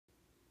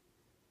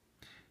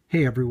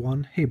Hey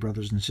everyone, hey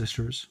brothers and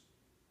sisters.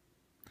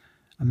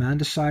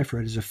 Amanda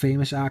Seyfried is a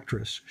famous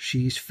actress.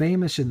 She's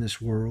famous in this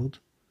world.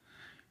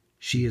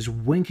 She is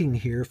winking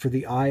here for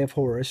the Eye of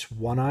Horus,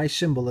 one-eye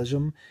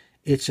symbolism.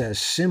 It's as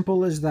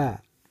simple as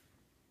that.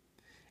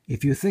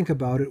 If you think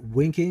about it,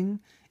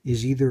 winking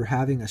is either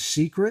having a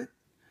secret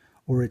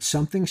or it's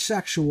something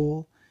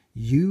sexual.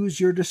 Use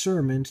your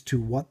discernment to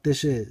what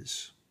this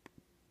is.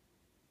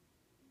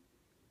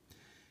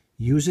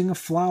 Using a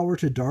flower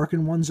to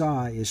darken one's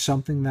eye is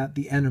something that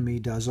the enemy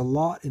does a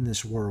lot in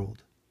this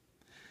world.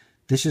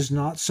 This is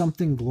not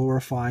something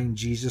glorifying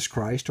Jesus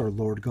Christ, our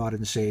Lord God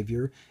and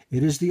Savior.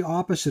 It is the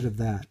opposite of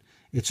that.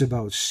 It's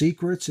about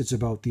secrets. It's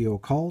about the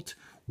occult,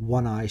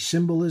 one-eye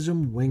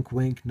symbolism, wink,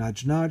 wink,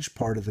 nudge, nudge,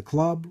 part of the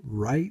club,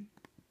 right?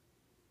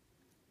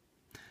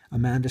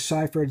 Amanda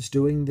Seyfried's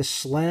doing the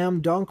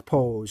slam dunk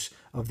pose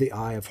of the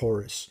Eye of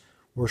Horus,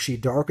 where she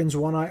darkens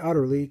one eye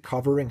utterly,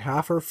 covering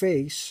half her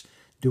face,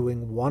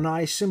 doing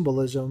one-eye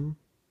symbolism.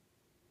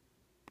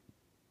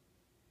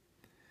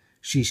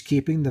 She's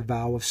keeping the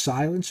vow of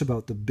silence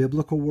about the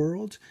biblical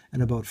world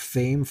and about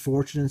fame,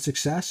 fortune, and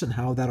success and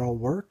how that all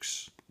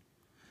works.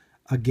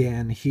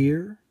 Again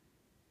here.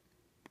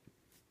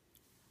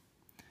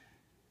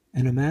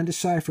 And Amanda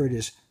Seyfried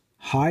is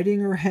hiding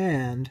her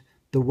hand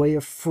the way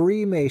a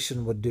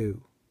Freemason would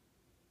do.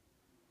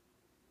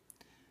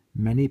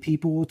 Many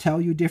people will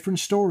tell you different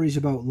stories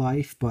about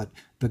life, but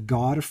the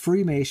god of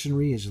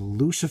Freemasonry is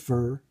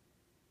Lucifer,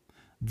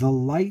 the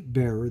light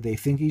bearer. They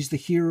think he's the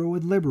hero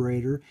and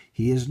liberator.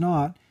 He is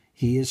not.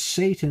 He is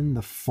Satan,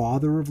 the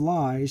father of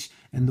lies,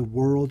 and the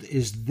world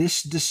is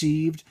this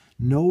deceived.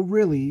 No,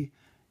 really,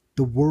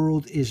 the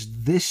world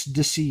is this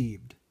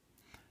deceived.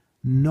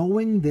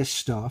 Knowing this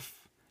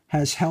stuff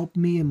has helped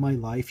me in my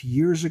life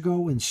years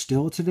ago and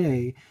still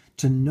today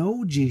to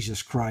know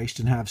Jesus Christ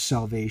and have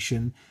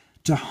salvation,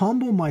 to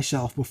humble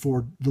myself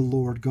before the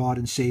Lord God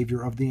and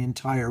Savior of the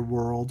entire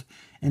world,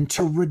 and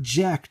to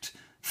reject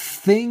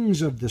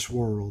things of this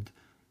world,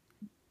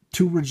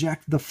 to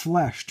reject the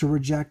flesh, to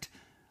reject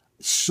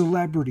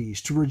celebrities,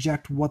 to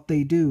reject what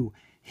they do,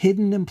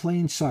 hidden in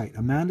plain sight.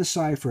 Amanda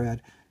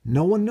Seyfried,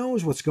 no one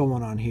knows what's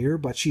going on here,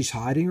 but she's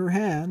hiding her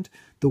hand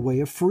the way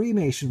a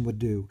Freemason would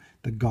do.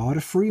 The god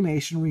of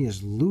Freemasonry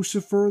is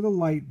Lucifer, the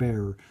light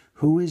bearer,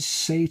 who is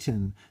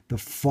Satan, the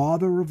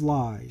father of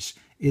lies.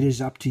 It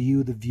is up to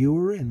you, the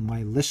viewer and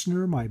my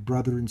listener, my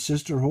brother and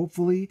sister,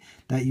 hopefully,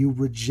 that you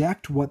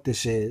reject what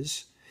this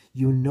is.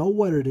 You know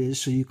what it is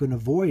so you can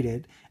avoid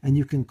it, and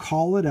you can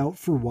call it out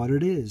for what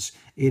it is.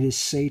 It is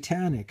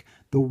satanic.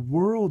 The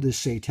world is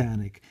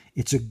satanic.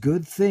 It's a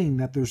good thing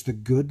that there's the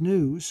good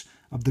news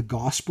of the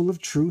gospel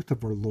of truth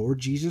of our Lord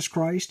Jesus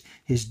Christ.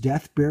 His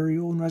death,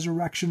 burial, and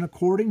resurrection,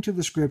 according to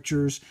the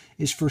scriptures,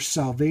 is for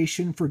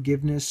salvation,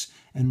 forgiveness,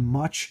 and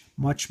much,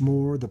 much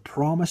more, the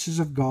promises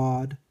of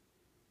God.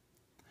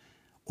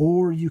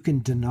 Or you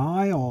can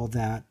deny all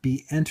that,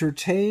 be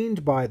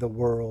entertained by the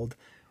world,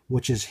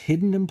 which is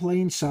hidden in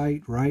plain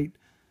sight, right?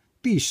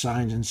 These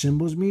signs and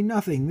symbols mean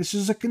nothing. This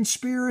is a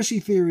conspiracy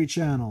theory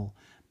channel,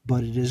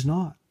 but it is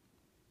not.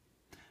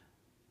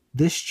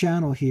 This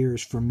channel here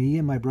is for me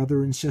and my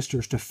brother and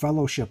sisters to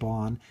fellowship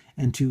on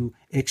and to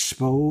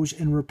expose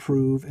and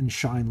reprove and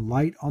shine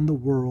light on the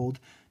world.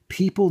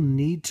 People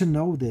need to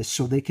know this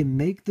so they can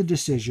make the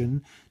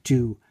decision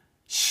to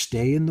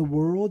stay in the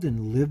world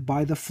and live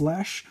by the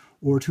flesh,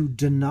 or to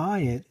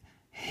deny it,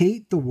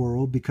 hate the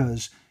world,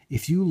 because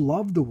if you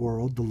love the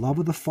world, the love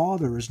of the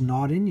Father is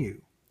not in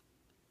you.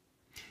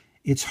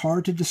 It's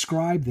hard to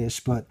describe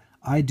this, but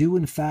I do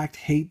in fact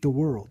hate the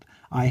world.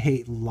 I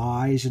hate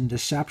lies and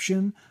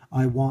deception.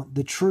 I want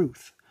the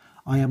truth.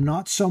 I am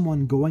not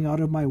someone going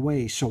out of my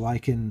way so I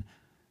can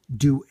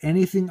do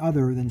anything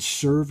other than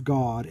serve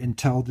God and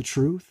tell the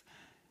truth.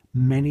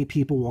 Many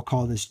people will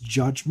call this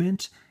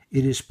judgment.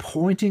 It is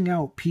pointing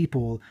out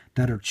people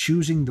that are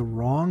choosing the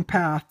wrong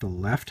path, the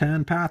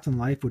left-hand path in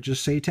life, which is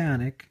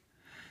satanic,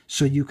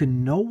 so you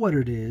can know what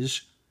it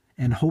is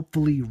and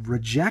hopefully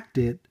reject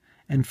it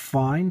and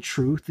find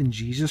truth in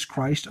Jesus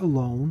Christ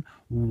alone.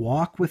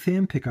 Walk with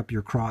him, pick up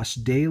your cross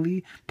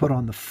daily, put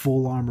on the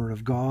full armor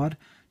of God,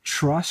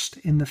 trust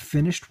in the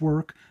finished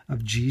work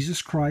of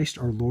Jesus Christ,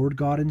 our Lord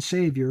God and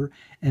Savior,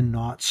 and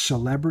not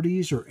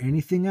celebrities or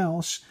anything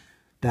else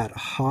that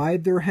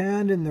hide their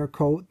hand in their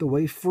coat the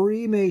way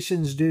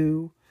Freemasons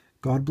do.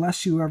 God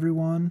bless you,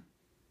 everyone.